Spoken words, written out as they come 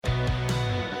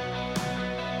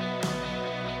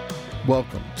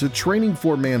Welcome to Training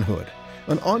for Manhood,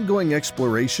 an ongoing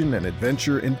exploration and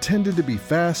adventure intended to be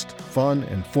fast, fun,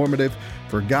 and informative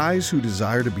for guys who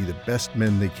desire to be the best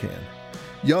men they can.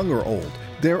 Young or old,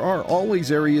 there are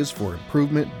always areas for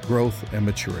improvement, growth, and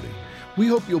maturity. We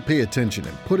hope you'll pay attention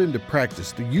and put into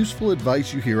practice the useful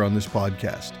advice you hear on this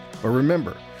podcast. But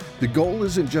remember, the goal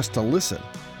isn't just to listen,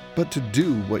 but to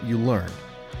do what you learn.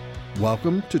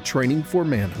 Welcome to Training for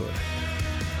Manhood.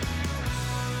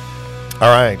 All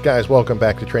right, guys, welcome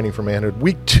back to Training for Manhood.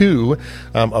 Week 2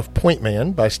 of Point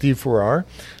Man by Steve Farrar,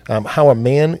 How a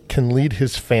Man Can Lead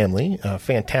His Family.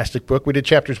 Fantastic book. We did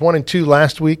chapters 1 and 2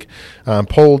 last week,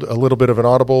 pulled a little bit of an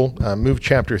audible, moved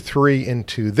chapter 3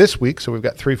 into this week. So we've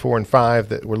got 3, 4, and 5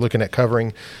 that we're looking at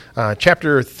covering.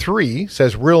 Chapter 3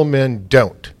 says, Real Men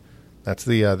Don't. That's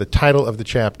the title of the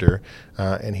chapter.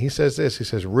 And he says this, he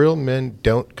says, real men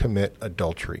don't commit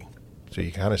adultery. So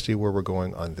you kind of see where we're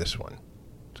going on this one.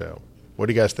 So what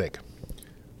do you guys think?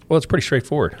 Well, it's pretty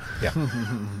straightforward. Yeah.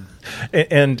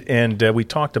 and we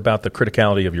talked about the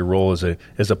criticality of your role as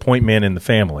a point man in the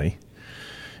family.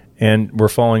 And we're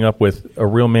following up with a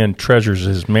real man treasures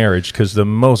his marriage because the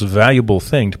most valuable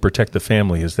thing to protect the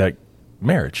family is that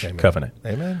marriage covenant.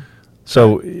 Amen.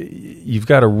 So you've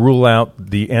got to rule out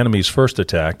the enemy's first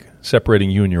attack, separating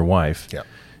you and your wife. Yeah.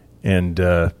 And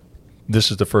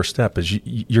this is the first step, is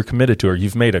you're committed to her.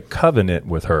 You've made a covenant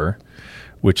with her,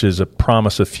 which is a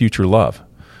promise of future love.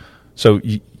 So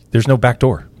there's no back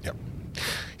door. Yep.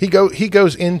 He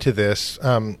goes into this.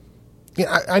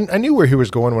 I knew where he was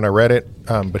going when I read it,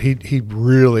 but he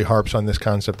really harps on this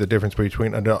concept, the difference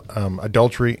between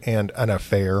adultery and an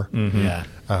affair. Mm-hmm. Yeah.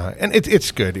 And it's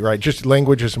good, right? Just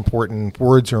language is important.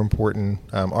 Words are important.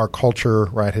 Our culture,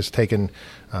 right, has taken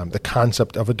the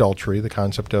concept of adultery, the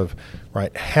concept of,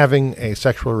 right, having a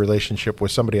sexual relationship with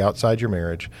somebody outside your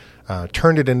marriage,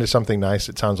 turned it into something nice.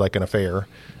 It sounds like an affair,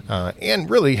 and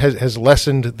really has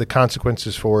lessened the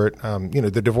consequences for it.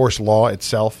 The divorce law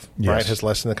itself, yes, right, has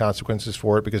lessened the consequences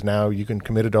for it because now you can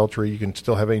commit adultery, you can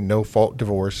still have a no-fault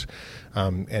divorce,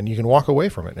 and you can walk away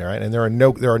from it, right? And there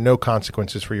are no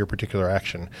consequences for your particular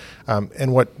action.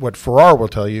 And what Farrar will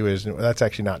tell you is that's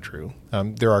actually not true.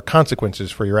 There are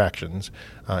consequences for your actions,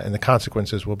 and the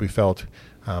consequences will be felt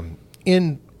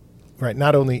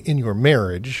not only in your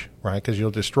marriage, right, because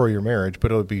you'll destroy your marriage, but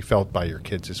it'll be felt by your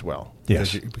kids as well.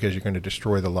 Yes. Because you're going to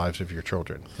destroy the lives of your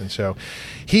children. And so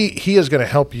he is going to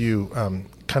help you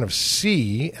kind of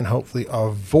see and hopefully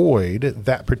avoid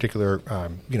that particular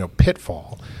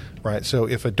pitfall, right? So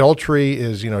if adultery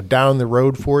is down the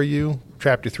road for you,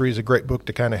 Chapter 3 is a great book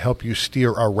to kind of help you steer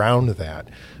around that.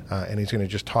 And he's going to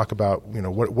just talk about,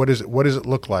 what does it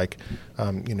look like?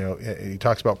 He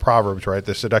talks about Proverbs, right?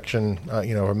 The seduction, of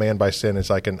a man by sin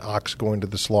is like an ox going to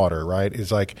the slaughter, right?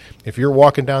 It's like if you're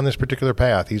walking down this particular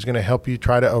path, he's going to help you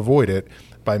try to avoid it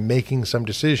by making some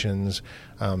decisions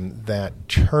that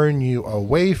turn you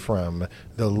away from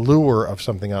the lure of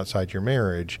something outside your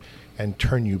marriage and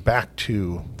turn you back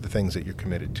to the things that you're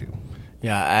committed to.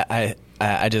 Yeah,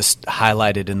 I just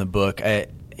highlighted in the book.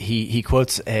 He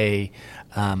quotes a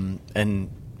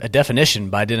definition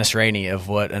by Dennis Rainey of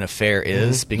what an affair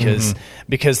is,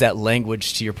 because that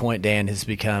language, to your point, Dan, has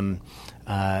become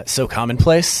so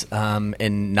commonplace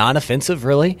and non-offensive,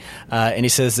 really. And he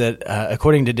says that,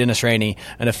 according to Dennis Rainey,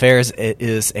 an affair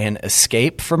is an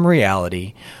escape from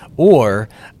reality or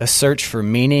a search for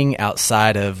meaning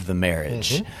outside of the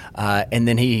marriage. And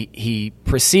then he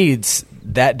proceeds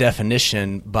that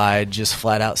definition by just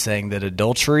flat out saying that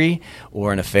adultery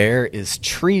or an affair is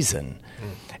treason.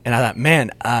 And I thought,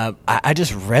 man, I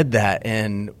just read that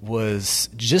and was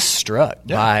just struck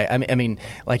by. I mean,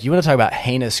 like, you want to talk about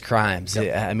heinous crimes.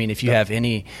 Yep. I mean, if you have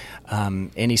any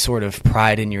sort of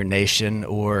pride in your nation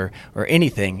or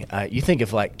anything, you think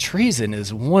of like treason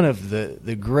as one of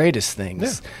the greatest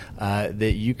things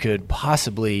that you could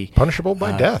possibly punishable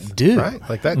by death, do, right?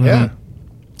 Like that, yeah.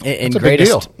 And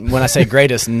greatest, when I say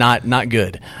greatest, not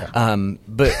good,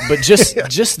 but just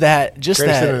that, greatest in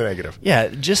the negative. Yeah,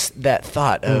 just that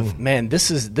thought of man,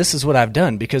 this is what I've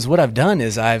done, because what I've done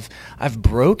is I've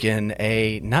broken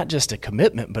not just a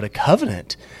commitment but a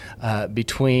covenant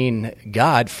between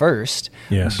God first,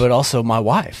 yes, but also my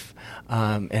wife,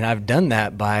 and I've done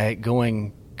that by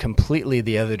going completely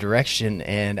the other direction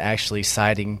and actually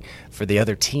siding for the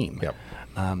other team. Yep.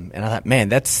 And I thought, man,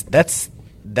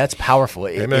 that's powerful.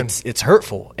 It's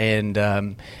hurtful, and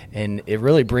it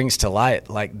really brings to light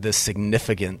like the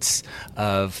significance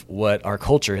of what our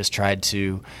culture has tried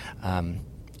to,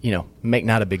 make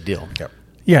not a big deal. Yep.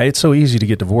 Yeah, it's so easy to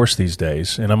get divorced these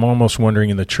days, and I'm almost wondering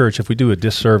in the church if we do a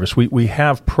disservice. We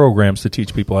have programs to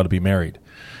teach people how to be married.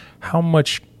 How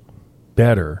much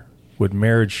better would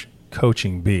marriage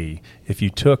coaching be if you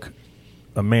took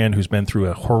a man who's been through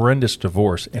a horrendous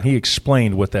divorce and he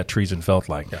explained what that treason felt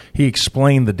like? Yeah. He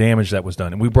explained the damage that was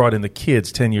done. And we brought in the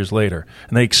kids 10 years later,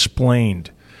 and they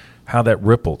explained how that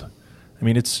rippled. I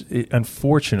mean,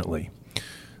 unfortunately,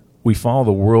 we follow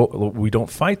the world. We don't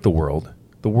fight the world.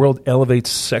 The world elevates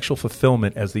sexual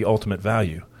fulfillment as the ultimate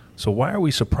value. So why are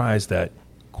we surprised that,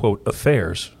 quote,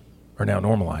 affairs are now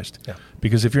normalized? Yeah.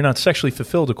 Because if you're not sexually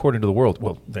fulfilled according to the world,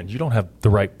 well, then you don't have the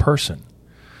right person.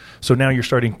 So now you're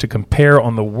starting to compare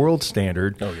on the world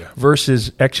standard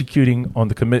versus executing on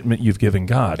the commitment you've given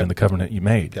God and the covenant you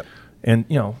made. Yep. And,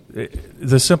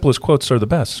 the simplest quotes are the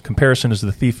best. Comparison is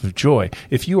the thief of joy.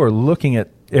 If you are looking at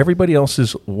everybody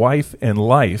else's wife and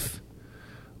life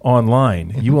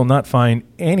online, you will not find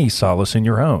any solace in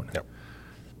your own. Yep.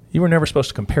 You were never supposed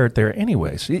to compare it there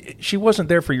anyways. She wasn't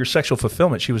there for your sexual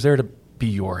fulfillment. She was there to be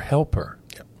your helper.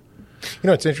 Yep.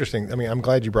 It's interesting. I mean, I'm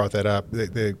glad you brought that up.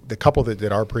 The couple that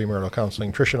did our premarital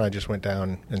counseling, Trish and I just went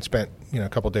down and spent a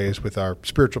couple days with our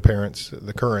spiritual parents,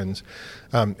 the Currans,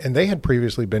 and they had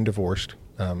previously been divorced.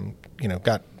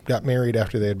 Got married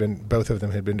after they had been. Both of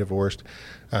them had been divorced.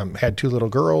 Had 2 little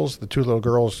girls. The 2 little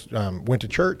girls went to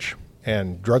church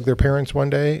and drugged their parents one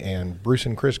day, and Bruce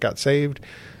and Chris got saved.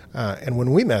 And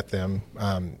when we met them,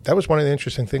 that was one of the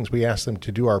interesting things. We asked them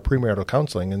to do our premarital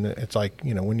counseling, and it's like,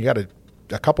 when you got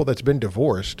a couple that's been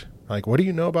divorced, like, what do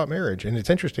you know about marriage? And it's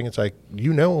interesting. It's like,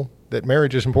 that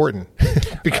marriage is important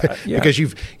because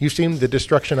you've seen the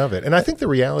destruction of it. And I think the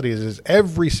reality is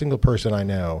every single person I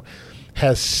know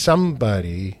has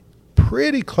somebody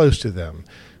pretty close to them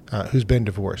who's been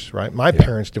divorced, right? My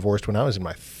parents divorced when I was in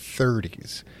my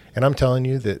 30s. And I'm telling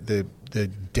you that the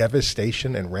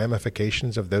devastation and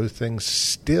ramifications of those things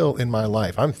still in my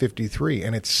life. I'm 53,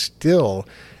 and it's still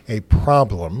a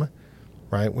problem,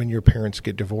 right, when your parents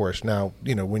get divorced. Now,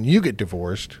 when you get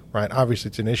divorced, right, obviously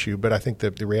it's an issue, but I think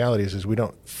that the reality is we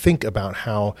don't think about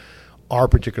how our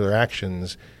particular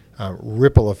actions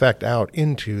ripple effect out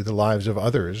into the lives of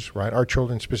others, right? Our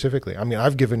children specifically. I mean,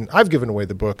 I've given away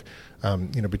the book,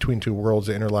 Between Two Worlds,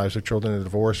 The Inner Lives of Children in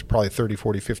Divorce, probably 30,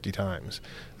 40, 50 times.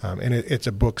 And it's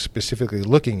a book specifically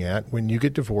looking at when you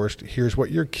get divorced, here's what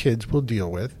your kids will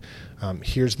deal with.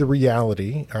 Here's the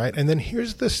reality, all right? And then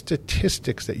here's the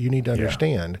statistics that you need to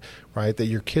understand, right? That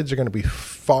your kids are going to be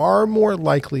far more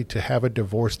likely to have a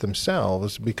divorce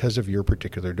themselves because of your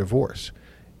particular divorce.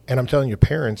 And I'm telling you,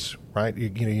 parents, right,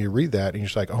 you read that and you're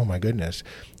just like, oh, my goodness.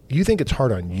 You think it's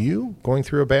hard on you going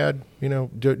through a bad,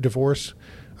 divorce?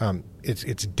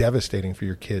 It's devastating for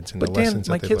your kids and the lessons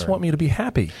that they learn. My kids want me to be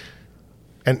happy.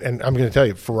 And I'm going to tell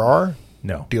you, Farrar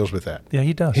deals with that. Yeah,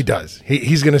 he does. He does.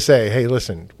 He's going to say, hey,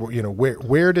 listen,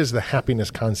 where does the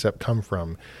happiness concept come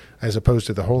from as opposed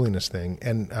to the holiness thing?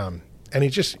 And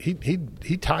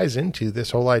he ties into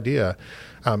this whole idea.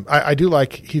 I do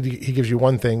like he gives you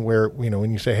one thing where,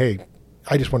 when you say, hey,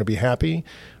 I just want to be happy,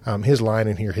 his line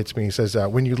in here hits me. He says,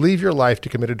 when you leave your life to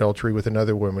commit adultery with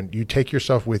another woman, you take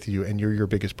yourself with you and you're your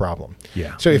biggest problem.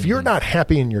 Yeah. So if you're not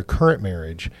happy in your current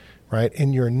marriage, right,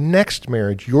 in your next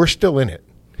marriage, you're still in it.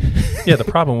 Yeah, the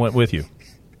problem went with you.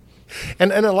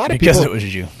 And a lot of people... Because it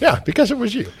was you. Yeah, because it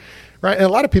was you. Right. And a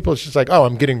lot of people, it's just like, oh,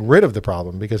 I'm getting rid of the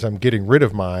problem because I'm getting rid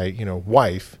of my,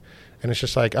 wife. And it's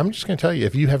just like, I'm just going to tell you,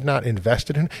 if you have not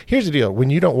invested in, here's the deal. When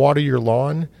you don't water your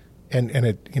lawn and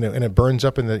it burns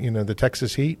up in the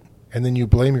Texas heat, and then you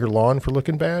blame your lawn for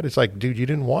looking bad, it's like, dude, you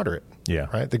didn't water it. Yeah.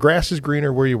 Right. The grass is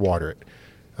greener where you water it.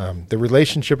 The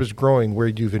relationship is growing where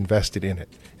you've invested in it.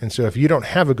 And so if you don't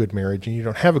have a good marriage and you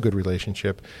don't have a good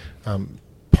relationship,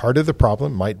 part of the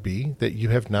problem might be that you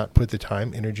have not put the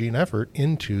time, energy, and effort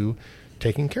into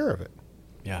taking care of it.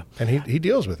 Yeah. And he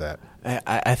deals with that.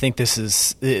 I think this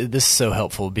is so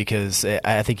helpful because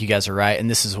I think you guys are right, and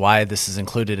this is why this is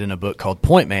included in a book called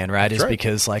Point Man, right? Is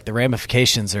because like the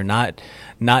ramifications are not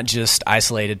just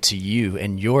isolated to you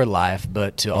and your life,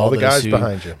 but to all the those guys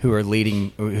behind you who are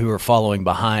leading, who are following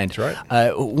behind. That's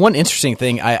right. One interesting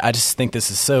thing, I just think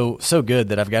this is so good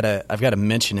that I've got to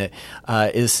mention it.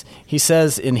 Is he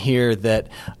says in here that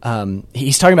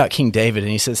he's talking about King David,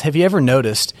 and he says, "Have you ever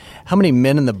noticed how many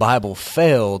men in the Bible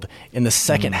failed in the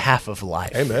second half of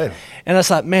life?" Amen. And I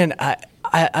thought, man,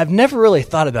 I've never really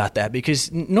thought about that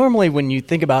because normally when you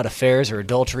think about affairs or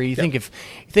adultery, you think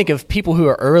of people who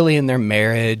are early in their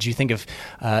marriage. You think of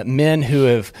men who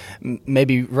have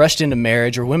maybe rushed into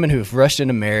marriage or women who have rushed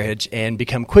into marriage and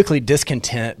become quickly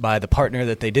discontent by the partner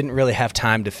that they didn't really have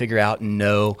time to figure out and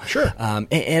know. Sure.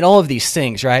 And all of these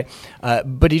things, right?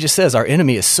 But he just says our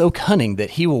enemy is so cunning that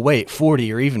he will wait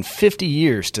 40 or even 50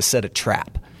 years to set a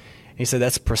trap. He said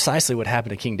that's precisely what happened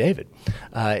to King David,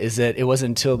 is that it wasn't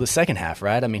until the second half,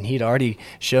 right? I mean, he'd already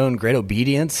shown great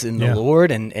obedience in the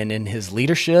Lord and in his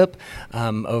leadership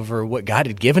over what God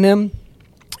had given him.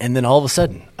 And then all of a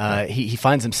sudden, he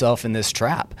finds himself in this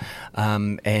trap,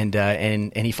 and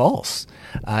he falls.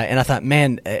 And I thought,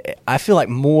 man, I feel like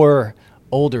more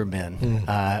older men,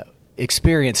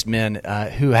 experienced men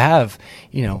who have,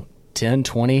 10,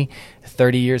 20,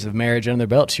 30 years of marriage under their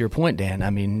belt, to your point, Dan. I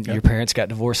mean, your parents got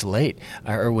divorced late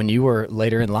or when you were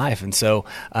later in life. And so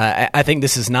I think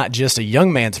this is not just a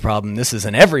young man's problem. This is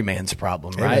an every man's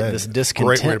problem, right? Amen. This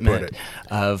discontentment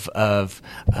of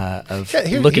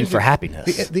looking for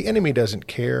happiness. The enemy doesn't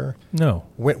care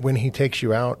when he takes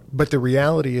you out. But the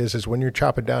reality is when you're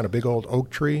chopping down a big old oak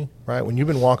tree, right? When you've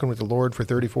been walking with the Lord for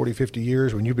 30, 40, 50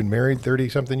 years, when you've been married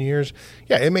 30-something years,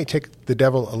 it may take the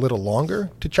devil a little longer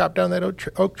to chop down that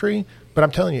oak tree, but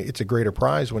I'm telling you, it's a greater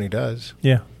prize when he does.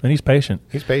 Yeah, and he's patient.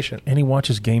 He's patient. And he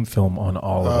watches game film on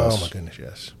all of us. Oh, my goodness,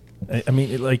 yes. I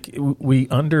mean, we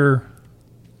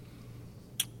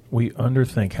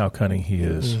underthink how cunning he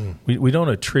is. We don't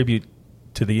attribute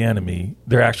to the enemy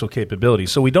their actual capability.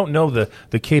 So we don't know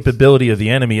the capability of the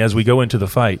enemy as we go into the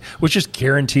fight, which just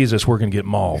guarantees us we're going to get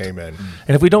mauled. Amen.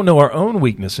 And if we don't know our own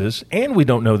weaknesses and we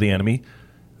don't know the enemy,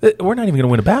 we're not even going to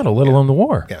win a battle, let alone the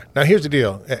war. Yeah. Now, here's the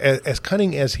deal. As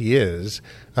cunning as he is,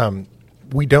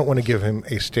 we don't want to give him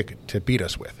a stick to beat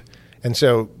us with. And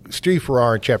so Steve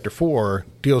Farrar in chapter 4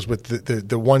 deals with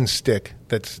the one stick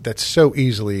that's so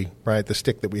easily, right, the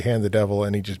stick that we hand the devil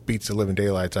and he just beats the living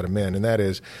daylights out of men. And that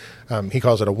is, he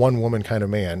calls it a one-woman kind of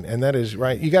man. And that is,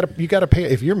 right, you got to pay,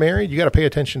 if you're married, you got to pay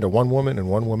attention to one woman and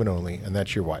one woman only, and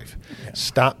that's your wife. Yeah.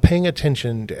 Stop paying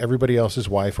attention to everybody else's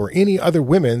wife or any other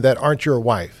women that aren't your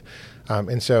wife.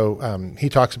 And so he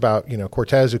talks about,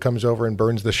 Cortez who comes over and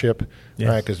burns the ship,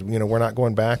 right? Because, we're not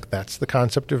going back. That's the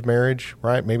concept of marriage,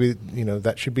 right? Maybe,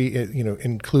 that should be,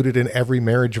 included in every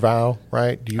marriage vow,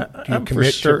 right? Do you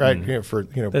commit to, right?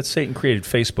 That Satan created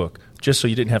Facebook just so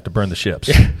you didn't have to burn the ships.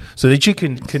 So that you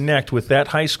can connect with that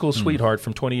high school sweetheart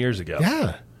from 20 years ago.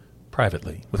 Yeah.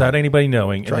 Privately, without anybody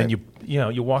knowing. That's right. And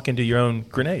then you walk into your own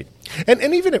grenade. And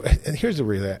even, and here's the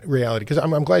reality, because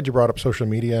I'm glad you brought up social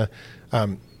media.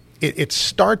 It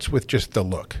starts with just the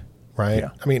look, right? Yeah.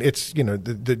 I mean, it's,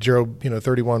 the Job,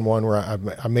 31:1,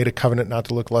 where I made a covenant not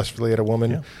to look lustfully at a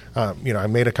woman. Yeah. I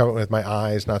made a covenant with my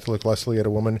eyes not to look lustfully at a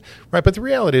woman, right? But the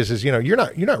reality is you're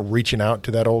not reaching out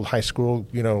to that old high school,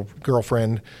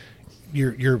 girlfriend.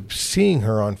 You're seeing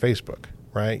her on Facebook,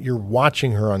 right? You're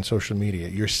watching her on social media.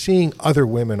 You're seeing other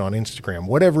women on Instagram,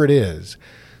 whatever it is.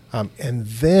 And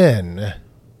then,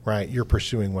 right, you're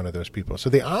pursuing one of those people. So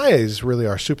the eyes really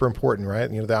are super important, right?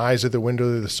 The eyes are the window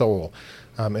of the soul.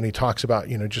 And he talks about,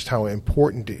 just how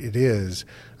important it is,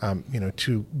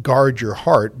 to guard your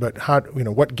heart. But how,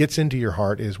 what gets into your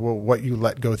heart is, what you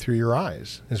let go through your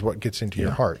eyes is what gets into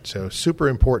your heart. So super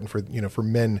important for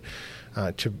men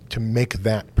to make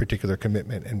that particular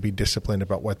commitment and be disciplined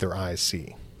about what their eyes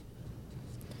see.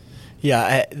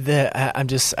 Yeah,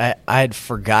 I had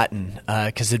forgotten,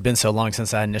 because it had been so long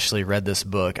since I initially read this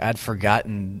book. I'd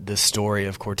forgotten the story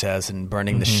of Cortez and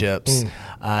burning the ships,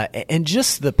 and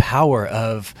just the power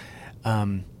of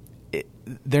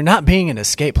there not being an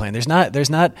escape plan. There's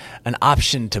not an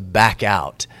option to back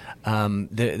out.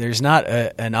 There's not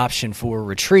an option for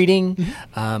retreating.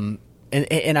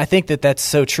 And I think that's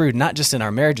so true, not just in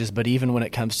our marriages, but even when it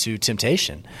comes to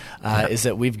temptation, is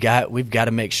that we've got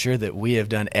to make sure that we have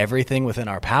done everything within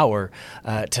our power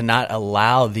to not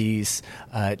allow these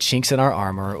chinks in our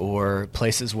armor or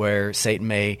places where Satan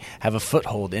may have a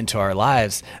foothold into our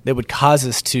lives that would cause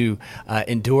us to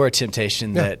endure a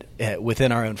temptation that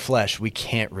within our own flesh we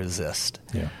can't resist.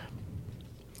 Yeah.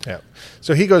 Yeah.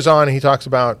 So he goes on and he talks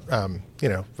about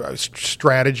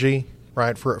strategy.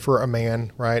 Right, for a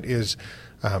man, right, is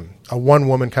a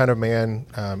one-woman kind of man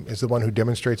is the one who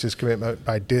demonstrates his commitment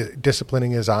by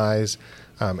disciplining his eyes,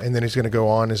 and then he's going to go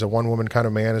on as a one-woman kind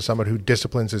of man, as someone who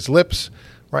disciplines his lips,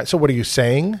 right? So what are you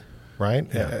saying, right?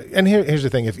 Yeah. And here's the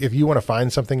thing: if you want to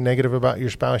find something negative about your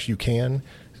spouse, you can.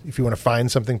 If you want to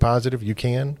find something positive, you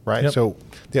can, right? Yep. So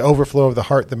the overflow of the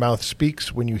heart, the mouth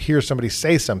speaks. When you hear somebody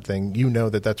say something, you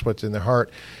know that that's what's in their heart.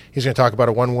 He's going to talk about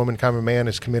a one-woman kind of man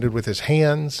is committed with his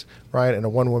hands, right? And a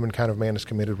one-woman kind of man is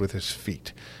committed with his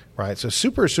feet, right? So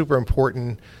super, super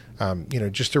important,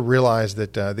 just to realize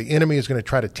that the enemy is going to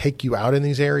try to take you out in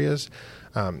these areas.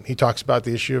 He talks about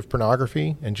the issue of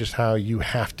pornography and just how you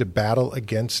have to battle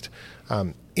against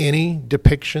any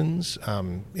depictions,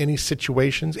 any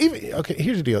situations. Even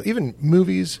here's the deal. Even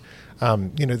movies.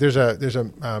 There's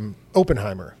a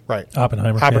Oppenheimer, right?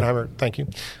 Oppenheimer. Yeah. Thank you.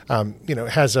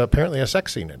 Has apparently a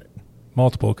sex scene in it.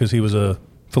 Multiple, because he was a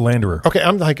philanderer. Okay,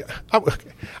 I'm like, I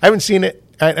haven't seen it,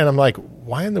 and I'm like,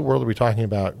 why in the world are we talking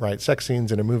about sex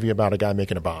scenes in a movie about a guy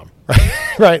making a bomb,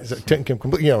 right? So,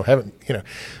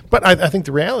 But I think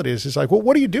the reality is like, well,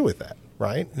 what do you do with that,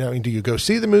 right? Now, do you go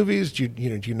see the movies? Do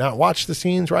you not watch the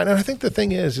scenes, right? And I think the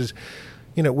thing is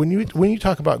when you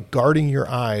talk about guarding your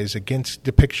eyes against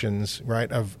depictions,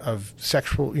 right, of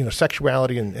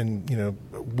sexuality and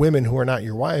women who are not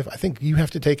your wife, I think you have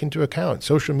to take into account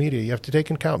social media. You have to take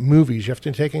into account movies. You have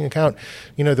to take into account,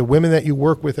 the women that you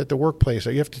work with at the workplace.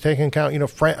 You have to take into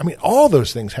account, all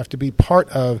those things have to be part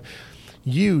of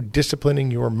you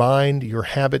disciplining your mind, your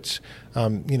habits.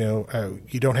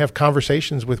 You don't have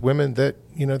conversations with women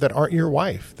that aren't your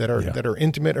wife, that are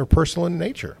intimate or personal in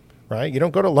nature. Right? You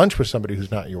don't go to lunch with somebody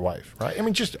who's not your wife, right?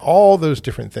 Just all those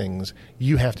different things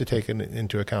you have to take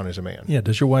into account as a man. Yeah.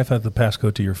 Does your wife have the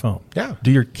passcode to your phone? Yeah.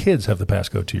 Do your kids have the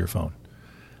passcode to your phone?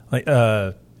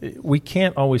 We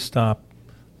can't always stop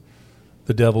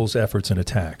the devil's efforts and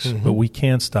attacks, but we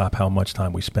can stop how much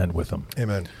time we spend with them.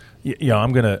 Amen. Yeah.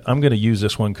 I'm gonna use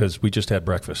this one because we just had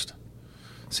breakfast.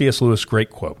 C.S. Lewis, great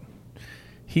quote.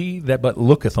 He that but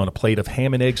looketh on a plate of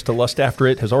ham and eggs to lust after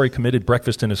it has already committed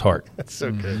breakfast in his heart. That's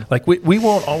so good. Like we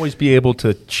won't always be able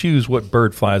to choose what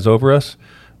bird flies over us,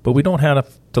 but we don't have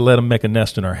to let them make a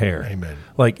nest in our hair. Amen.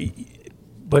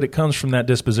 But it comes from that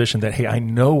disposition that, hey, I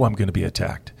know I'm going to be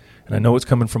attacked. And I know it's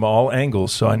coming from all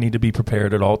angles, so I need to be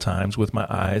prepared at all times with my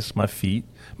eyes, my feet,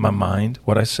 my mind,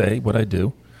 what I say, what I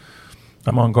do.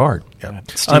 I'm on guard. Yeah.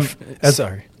 Steve,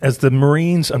 sorry. As the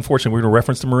Marines, unfortunately, we're going to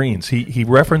reference the Marines. He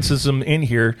references them in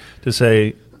here to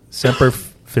say, Semper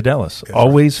Fidelis,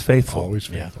 always faithful. Always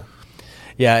faithful.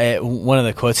 Yeah, one of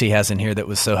the quotes he has in here that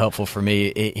was so helpful for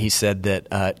me, he said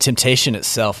that temptation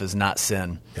itself is not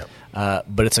sin,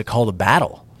 but it's a call to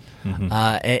battle. Mm-hmm.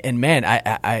 And man,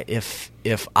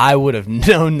 if I would have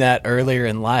known that earlier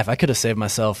in life, I could have saved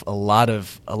myself a lot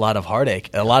of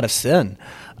heartache, a lot of sin,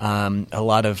 a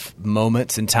lot of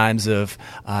moments and times of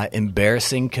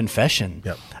embarrassing confession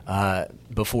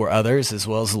before others as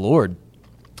well as the Lord.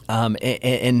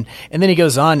 And then he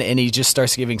goes on and he just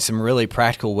starts giving some really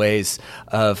practical ways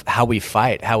of how we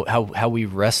fight, how we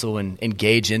wrestle and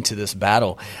engage into this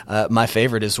battle. My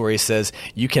favorite is where he says,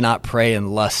 "You cannot pray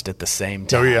and lust at the same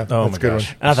time." Oh yeah, that's a good one.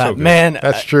 And I thought, man,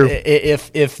 that's true.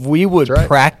 If we would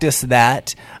practice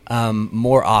that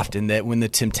more often, that when the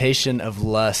temptation of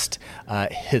lust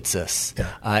hits us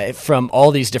from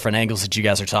all these different angles that you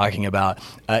guys are talking about,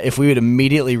 if we would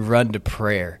immediately run to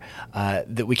prayer,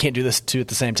 that we can't do this two at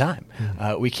the same time.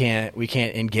 We can't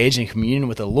engage in communion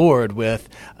with the Lord with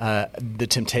the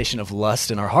temptation of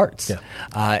lust in our hearts.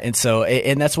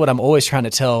 And that's what I'm always trying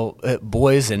to tell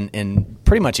boys and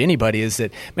pretty much anybody is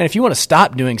that, man, if you want to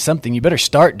stop doing something, you better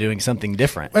start doing something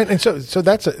different. And so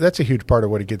that's a huge part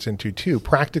of what it gets into too.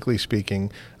 Practically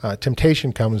speaking,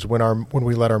 temptation comes when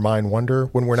we let our mind wander,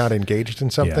 when we're not engaged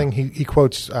in something. He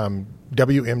quotes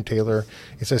W.M. Taylor.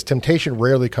 It says, "Temptation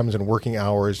rarely comes in working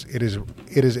hours. It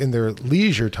is in their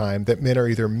leisure time that men are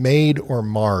either made or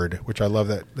marred," which I love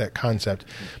that concept.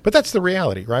 But that's the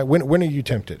reality, right? When are you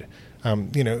tempted?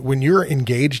 When you're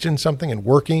engaged in something and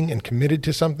working and committed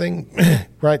to something,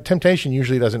 right? Temptation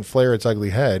usually doesn't flare its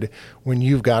ugly head when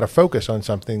you've got to focus on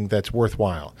something that's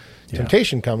worthwhile. Yeah.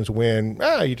 Temptation comes when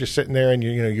you're just sitting there and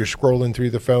you're scrolling through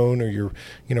the phone, or you're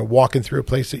walking through a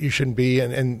place that you shouldn't be,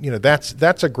 and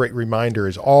that's a great reminder.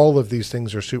 Is all of these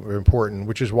things are super important,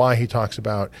 which is why he talks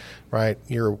about, right?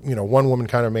 One woman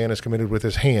kind of man is committed with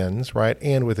his hands, right,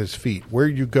 and with his feet. Where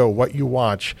you go, what you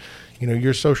watch,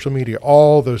 your social media,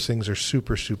 all those things are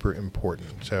super, super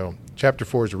important. So chapter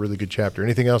 4 is a really good chapter.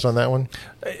 Anything else on that one?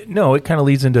 No, it kind of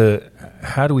leads into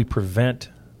how do we prevent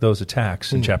those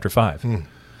attacks in chapter 5.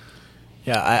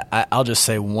 Yeah, I'll just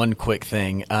say one quick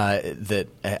thing that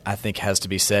I think has to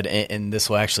be said, and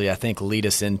this will actually, I think, lead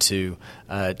us into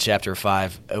chapter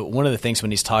 5. One of the things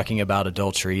when he's talking about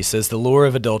adultery, he says, "The lure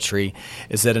of adultery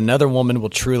is that another woman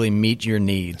will truly meet your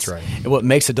needs." That's right. And what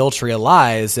makes adultery a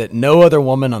lie is that no other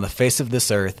woman on the face of this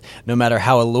earth, no matter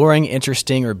how alluring,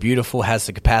 interesting, or beautiful, has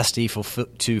the capacity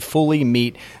to fully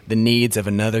meet the needs of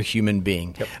another human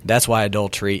being. Yep. That's why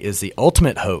adultery is the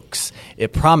ultimate hoax.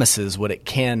 It promises what it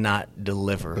cannot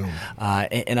deliver.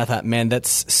 And I thought, man,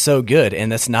 that's so good.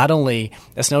 And that's not only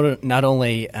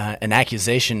an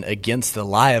accusation against the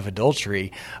lie of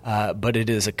adultery, but it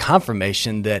is a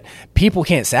confirmation that people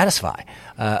can't satisfy.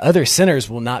 Other sinners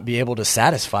will not be able to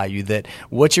satisfy you. That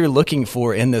what you're looking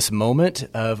for in this moment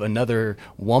of another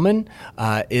woman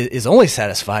is only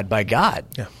satisfied by God.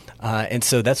 Yeah. And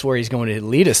so that's where he's going to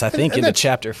lead us, I think, into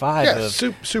chapter 5.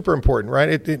 Yeah, super important,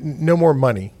 right? No more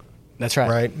money. That's right.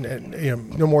 Right?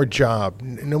 No more job,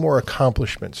 no more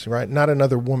accomplishments, right? Not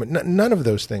another woman. None of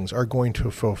those things are going to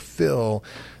fulfill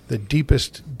the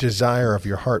deepest desire of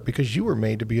your heart, because you were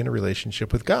made to be in a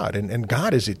relationship with God, and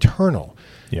God is eternal.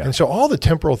 Yeah. And so all the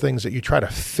temporal things that you try to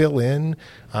fill in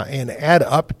and add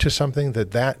up to something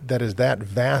that is that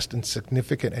vast and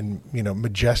significant and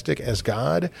majestic as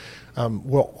God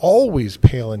will always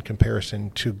pale in comparison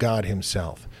to God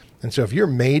himself. And so if you're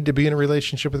made to be in a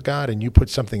relationship with God and you put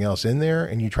something else in there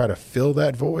and you try to fill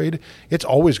that void, it's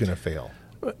always going to fail.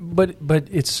 But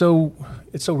it's so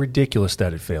ridiculous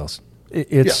that it fails.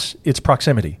 It's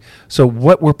proximity. So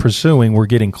what we're pursuing, we're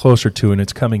getting closer to, and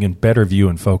it's coming in better view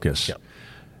and focus. Yeah.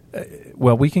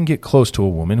 Well, we can get close to a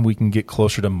woman, we can get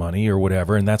closer to money or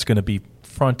whatever, and that's going to be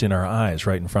front in our eyes,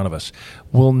 right in front of us.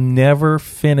 We'll never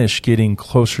finish getting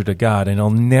closer to God, and he'll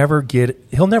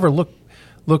never look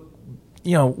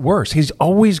worse. He's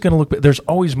always going to look. There's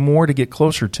always more to get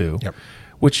closer to, Yep.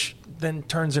 which then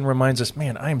turns and reminds us,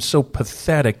 man, I am so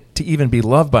pathetic to even be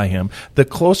loved by him. The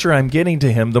closer I'm getting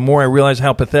to him, the more I realize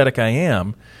how pathetic I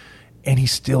am, and he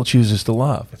still chooses to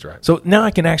love. That's right. So now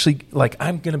I can actually,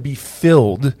 I'm going to be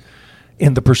filled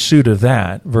in the pursuit of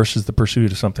that versus the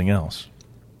pursuit of something else.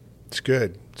 It's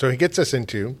good. So he gets us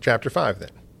into chapter 5 then,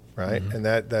 right? Mm-hmm.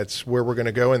 And that's where we're going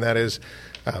to go, and that is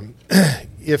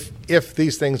if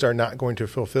these things are not going to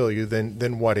fulfill you,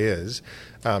 then what is?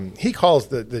 He calls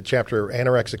the chapter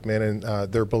anorexic men and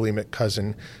their bulimic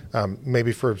cousin.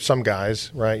 Maybe for some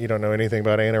guys, right? You don't know anything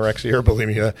about anorexia or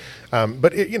bulimia,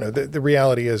 but the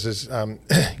reality is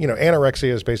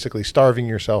anorexia is basically starving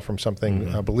yourself from something.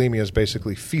 Mm-hmm. Bulimia is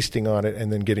basically feasting on it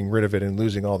and then getting rid of it and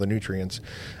losing all the nutrients.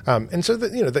 And so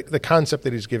the concept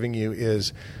that he's giving you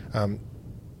is,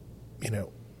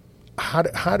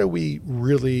 how do we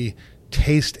really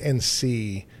taste and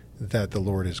see that the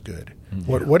Lord is good?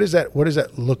 Mm-hmm. What does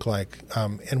that look like?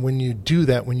 And when you do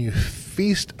that, when you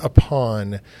feast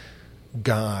upon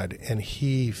God and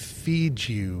he feeds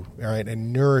you, all right,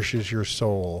 and nourishes your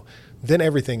soul, then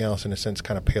everything else in a sense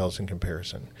kind of pales in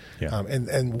comparison. Yeah.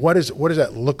 And what does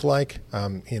that look like?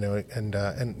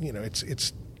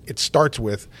 It starts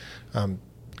with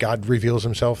God reveals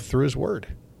himself through his word.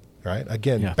 Right.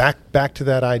 Again, back to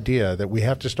that idea that we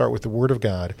have to start with the Word of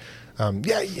God.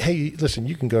 Hey, listen,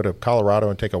 you can go to Colorado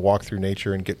and take a walk through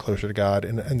nature and get closer to God.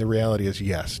 And the reality is,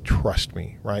 yes, trust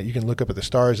me, right? You can look up at the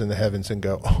stars in the heavens and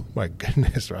go, oh, my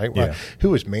goodness, right? Yeah.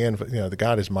 Who is man? The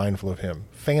God is mindful of him.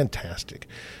 Fantastic.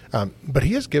 But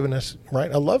he has given us,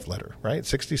 right, a love letter, right?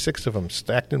 66 of them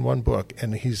stacked in one book.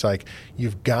 And he's like,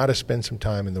 you've got to spend some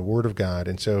time in the Word of God.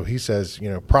 And so he says,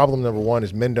 problem number 1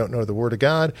 is men don't know the Word of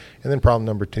God. And then problem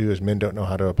number 2 is men don't know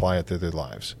how to apply it to their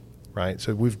lives. Right,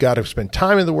 so we've got to spend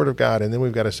time in the Word of God, and then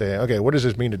we've got to say, okay, what does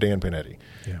this mean to Dan Panetti?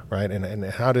 Yeah. Right, and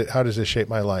how does this shape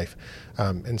my life?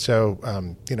 And so,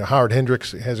 Howard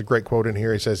Hendricks has a great quote in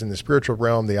here. He says, "In the spiritual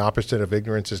realm, the opposite of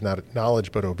ignorance is not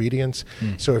knowledge but obedience."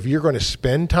 So, if you're going to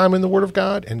spend time in the Word of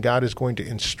God, and God is going to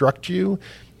instruct you,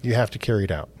 you have to carry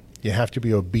it out. You have to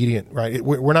be obedient, right?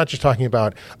 We're not just talking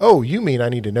about, oh, you mean I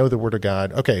need to know the Word of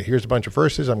God. Okay, here's a bunch of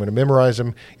verses. I'm going to memorize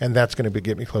them, and that's going to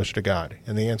get me closer to God.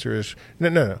 And the answer is,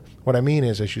 no. What I mean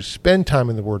is, as you spend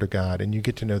time in the Word of God and you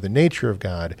get to know the nature of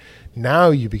God, now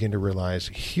you begin to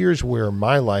realize, here's where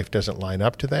my life doesn't line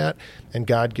up to that, and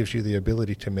God gives you the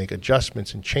ability to make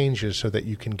adjustments and changes so that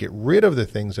you can get rid of the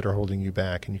things that are holding you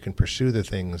back, and you can pursue the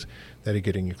things that are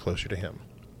getting you closer to Him.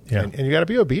 Yeah. And you got to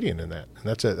be obedient in that,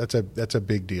 and that's a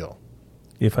big deal.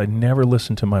 If I never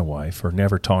listened to my wife or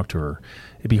never talked to her,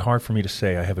 it'd be hard for me to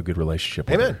say I have a good relationship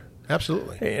with Amen. her.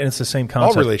 Absolutely. And it's the same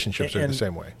concept. All relationships are the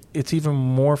same way. It's even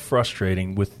more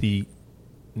frustrating with the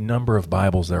number of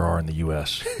Bibles there are in the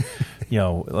U.S.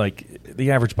 Like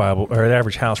the average Bible or the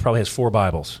average house probably has 4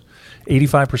 Bibles.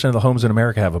 85% of the homes in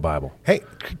America have a Bible. Hey,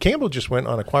 Campbell just went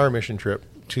on a choir mission trip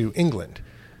to England.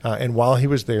 And while he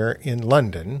was there in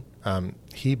London,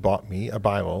 he bought me a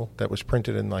Bible that was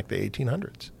printed in like the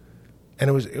 1800s. And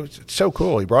it was so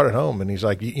cool. He brought it home, and he's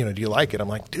like, do you like it? I'm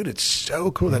like, dude, it's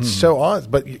so cool. That's so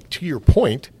awesome. But to your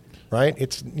point, right,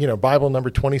 it's, Bible number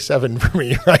 27 for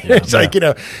me, right? Yeah, it's like,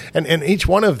 and each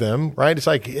one of them, right, it's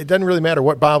like, it doesn't really matter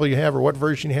what Bible you have or what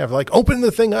version you have. Like, open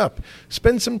the thing up.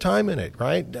 Spend some time in it,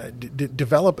 right?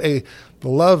 Develop a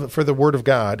love for the Word of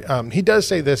God. He does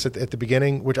say this at the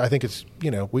beginning, which I think it's,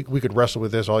 we could wrestle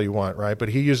with this all you want, right? But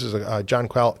he uses a John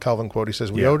Calvin quote. He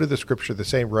says, we owe to the Scripture the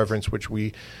same reverence which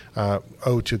we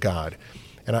owe to God.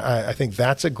 And I think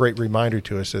that's a great reminder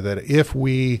to us, so that if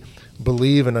we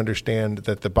believe and understand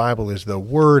that the Bible is the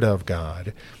Word of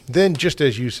God, then just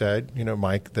as you said,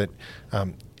 Mike, that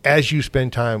as you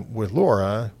spend time with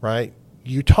Laura, right,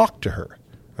 you talk to her.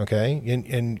 Okay.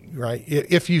 And right.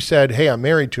 If you said, hey, I'm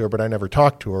married to her, but I never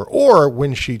talked to her, or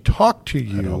when she talked to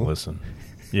you, I don't listen.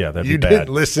 Yeah, that'd you be bad. didn't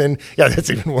listen. Yeah, that's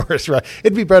even worse, right?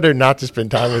 It'd be better not to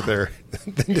spend time with her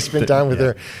than to spend time with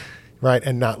her, right,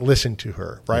 and not listen to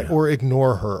her, right, or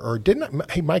ignore her. Or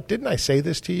hey, Mike, didn't I say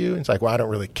this to you? And it's like, well, I don't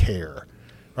really care,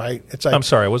 right? It's like, I'm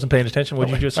sorry, I wasn't paying attention. What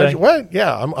did you just say? What?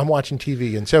 Yeah, I'm watching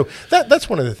TV, and so that's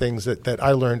one of the things that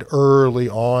I learned early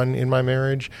on in my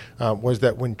marriage was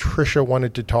that when Trisha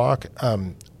wanted to talk,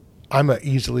 I'm an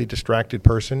easily distracted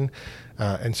person.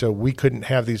 And so we couldn't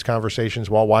have these conversations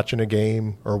while watching a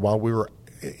game or while we were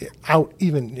out,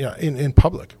 even in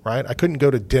public, right? I couldn't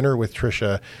go to dinner with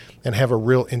Trisha and have a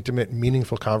real intimate,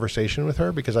 meaningful conversation with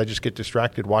her because I just get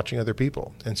distracted watching other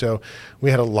people. And so we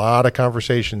had a lot of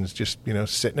conversations just,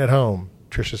 sitting at home.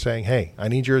 Trisha saying, hey, I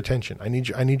need your attention. I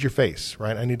need your face,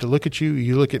 right? I need to look at you.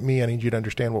 You look at me. I need you to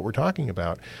understand what we're talking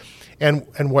about. And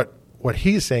what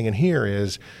he's saying in here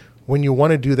is, when you want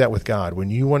to do that with God,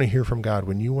 when you want to hear from God,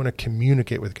 when you want to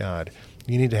communicate with God,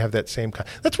 you need to have that same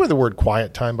that's where the word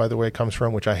quiet time, by the way, comes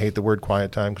from, which I hate the word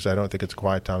quiet time because I don't think it's a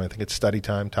quiet time. I think it's study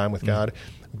time with God.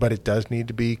 But it does need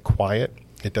to be quiet.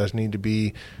 It does need to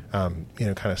be, kind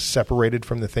of separated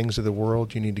from the things of the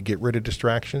world. You need to get rid of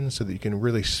distractions so that you can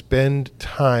really spend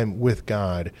time with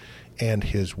God and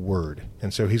his word.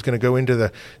 And so he's going to go into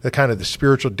the kind of the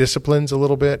spiritual disciplines a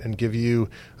little bit and give you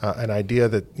an idea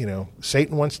that,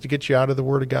 Satan wants to get you out of the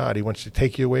word of God. He wants to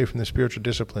take you away from the spiritual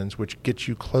disciplines, which gets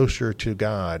you closer to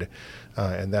God.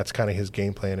 And that's kind of his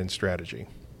game plan and strategy.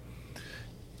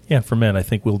 Yeah, for men, I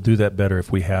think we'll do that better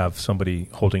if we have somebody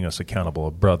holding us accountable,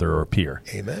 a brother or a peer.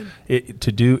 Amen.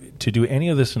 To do any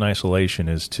of this in isolation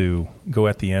is to go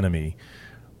at the enemy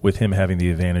with him having the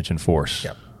advantage in force.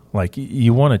 Yep. Like,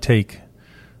 you want to take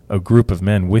a group of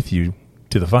men with you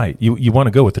to the fight. You want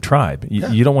to go with the tribe.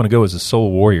 You don't want to go as a sole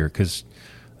warrior because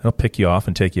they'll pick you off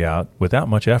and take you out without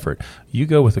much effort. You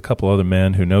go with a couple other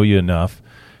men who know you enough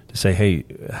to say, hey,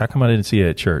 how come I didn't see you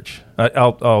at church?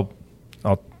 I'll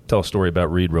tell a story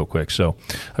about Reed real quick. So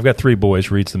I've got 3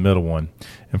 boys. Reed's the middle one.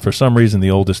 And for some reason,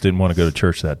 the oldest didn't want to go to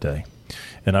church that day.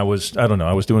 And I was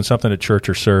doing something at church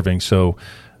or serving, so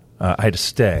I had to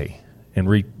stay. And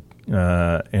Reed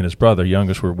and his brother,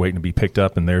 youngest, were waiting to be picked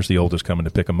up, and there's the oldest coming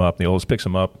to pick him up. The oldest picks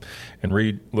him up, and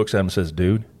Reed looks at him and says,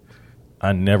 dude,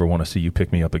 I never want to see you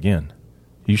pick me up again.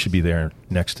 You should be there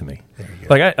next to me.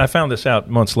 Like, I found this out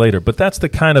months later, but that's the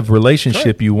kind of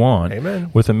relationship you want. Amen.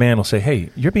 With a man who'll say, hey,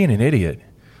 you're being an idiot.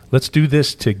 Let's do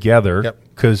this together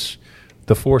because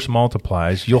the force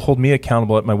multiplies. You'll hold me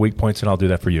accountable at my weak points, and I'll do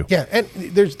that for you. Yeah, and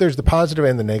there's the positive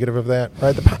and the negative of that,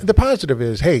 right? The positive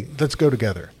is, hey, let's go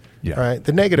together. Yeah. Right.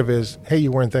 The negative is, hey,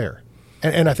 you weren't there.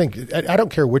 And I think I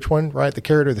don't care which one, right? The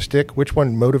carrot or the stick, which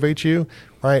one motivates you,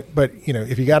 right? But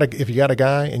if you got a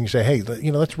guy and you say, hey,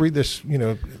 let's read this,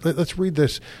 let's read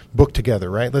this book together,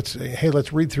 right? Let's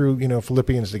read through,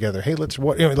 Philippians together. Hey, let's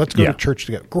go to church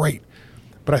together. Great.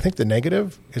 But I think the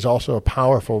negative is also a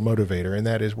powerful motivator, and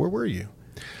that is, where were you?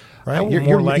 Right?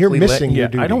 You're missing your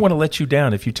duty. I don't want to let you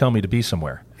down if you tell me to be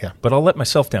somewhere. Yeah. But I'll let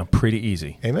myself down pretty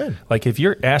easy. Amen. Like, if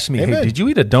you're asking me, Amen. hey, did you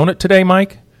eat a donut today,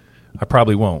 Mike? I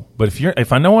probably won't. But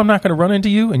if I know I'm not going to run into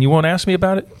you and you won't ask me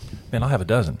about it, then I'll have a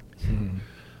dozen. Mm-hmm.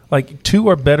 Like, 2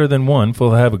 are better than 1, for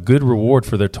they'll have a good reward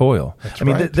for their toil. That's I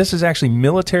mean, right. This is actually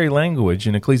military language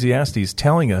in Ecclesiastes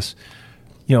telling us,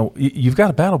 you've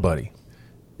got a battle buddy.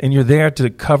 And you're there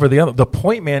to cover the other. The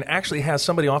point man actually has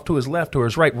somebody off to his left or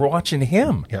his right watching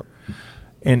him. Yep.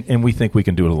 And we think we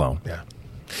can do it alone. Yeah.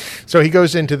 So he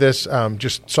goes into this,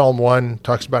 just Psalm 1,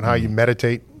 talks about how you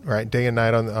meditate, right, day and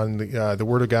night on the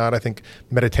Word of God. I think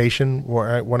meditation,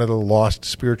 one of the lost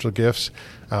spiritual gifts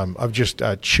of just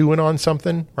chewing on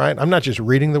something, right? I'm not just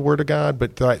reading the Word of God,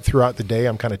 but throughout the day,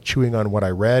 I'm kind of chewing on what I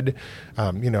read.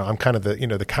 I'm kind of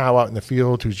the cow out in the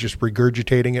field who's just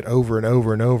regurgitating it over and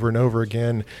over and over and over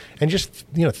again, and just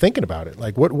thinking about it.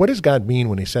 Like, what does God mean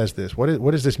when He says this? What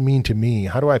does this mean to me?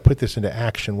 How do I put this into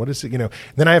action? What is it?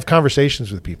 Then I have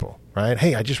conversations with people, right?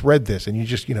 Hey, I just read this, and you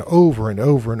just over and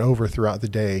over and over throughout the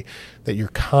day, that you're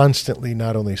constantly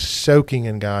not only soaking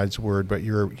in God's Word, but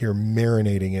you're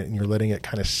marinating it and you're letting it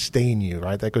kind of stain you,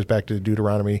 right? That goes back to the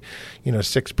Deuteronomy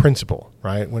 6 principle,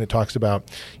 right? When it talks about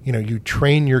you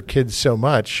train your kids so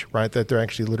much, right, that they're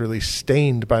actually literally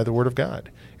stained by the Word of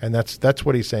God. And that's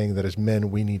what he's saying, that as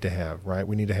men we need to have, right?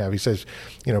 We need to have, he says,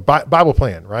 Bible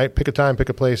plan, right? Pick a time, pick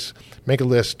a place, make a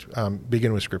list,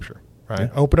 begin with Scripture, right? Yeah.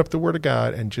 Open up the Word of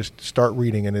God and just start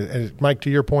reading. And Mike,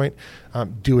 to your point,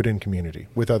 do it in community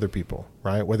with other people,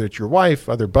 right? Whether it's your wife,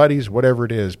 other buddies, whatever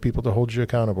it is, people to hold you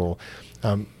accountable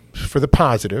for the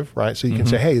positive, right? So you can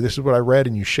say, hey, this is what I read,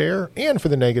 and you share. And for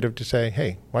the negative, to say,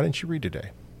 hey, why didn't you read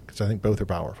today? because I think both are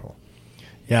powerful.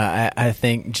 Yeah, I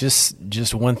think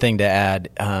just one thing to add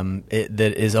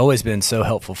that has always been so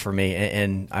helpful for me,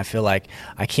 and I feel like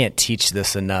I can't teach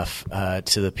this enough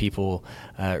to the people,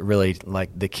 really like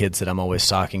the kids that I'm always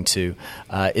talking to,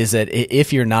 is that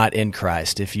if you're not in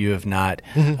Christ, if you have not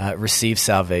received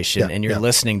salvation, and you're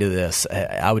listening to this,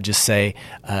 I would just say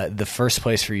the first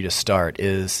place for you to start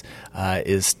is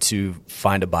to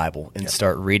find a Bible and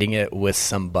start reading it with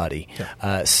somebody,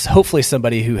 hopefully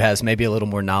somebody who has maybe a little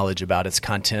more knowledge about its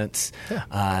contents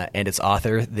and its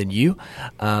author than you.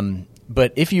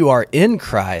 But if you are in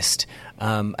Christ,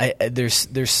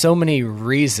 there's so many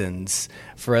reasons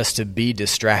for us to be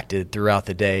distracted throughout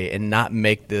the day and not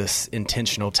make this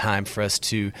intentional time for us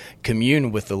to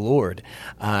commune with the Lord.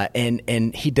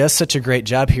 And he does such a great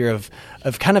job here of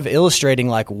kind of illustrating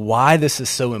like why this is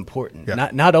so important.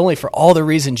 Not only for all the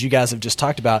reasons you guys have just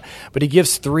talked about, but he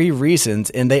gives 3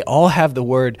 reasons, and they all have the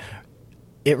word,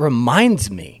 it reminds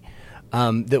me.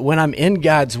 That when I'm in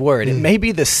God's Word, it may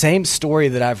be the same story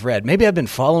that I've read. Maybe I've been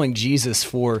following Jesus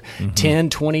for 10,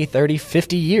 20, 30,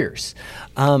 50 years.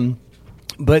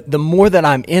 But the more that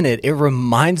I'm in it, it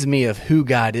reminds me of who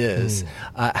God is,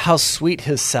 how sweet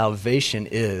His salvation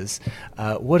is,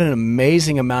 what an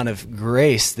amazing amount of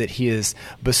grace that He has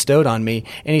bestowed on me.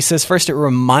 And he says, first, it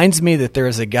reminds me that there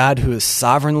is a God who is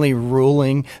sovereignly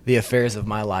ruling the affairs of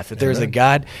my life, that there is a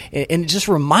God, and it just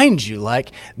reminds you like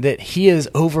that He is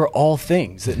over all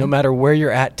things, that no matter where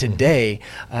you're at today,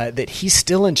 that He's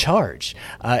still in charge.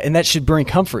 And that should bring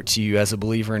comfort to you as a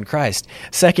believer in Christ.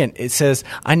 Second, it says,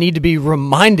 I need to be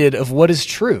reminded of what is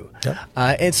true.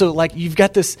 And so like you've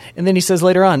got this, and then he says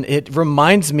later on, it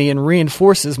reminds me and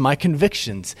reinforces my convictions.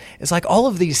 It's like all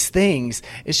of these things,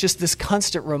 it's just this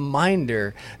constant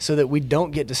reminder so that we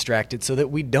don't get distracted, so that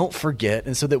we don't forget,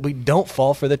 and so that we don't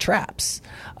fall for the traps.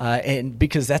 And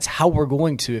because that's how we're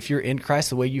going to, if you're in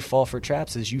Christ, the way you fall for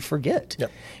traps is you forget.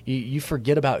 You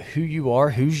forget about who you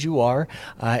are, whose you are,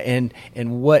 and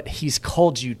what He's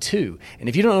called you to. And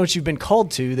if you don't know what you've been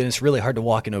called to, then it's really hard to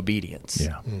walk in obedience.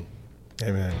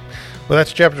 Amen. Well,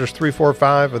 that's chapters 3, 4,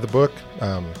 5 of the book.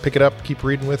 Pick it up, keep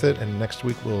reading with it, and next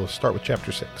week we'll start with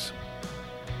chapter 6.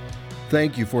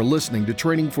 Thank you for listening to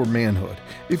Training for Manhood.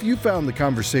 If you found the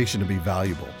conversation to be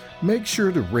valuable, make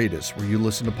sure to rate us where you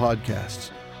listen to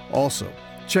podcasts. Also,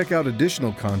 check out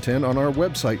additional content on our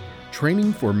website,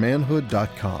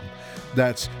 trainingformanhood.com.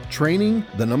 That's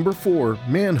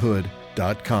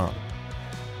training4manhood.com.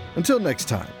 Until next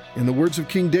time, in the words of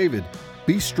King David,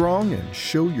 be strong and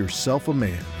show yourself a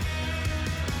man.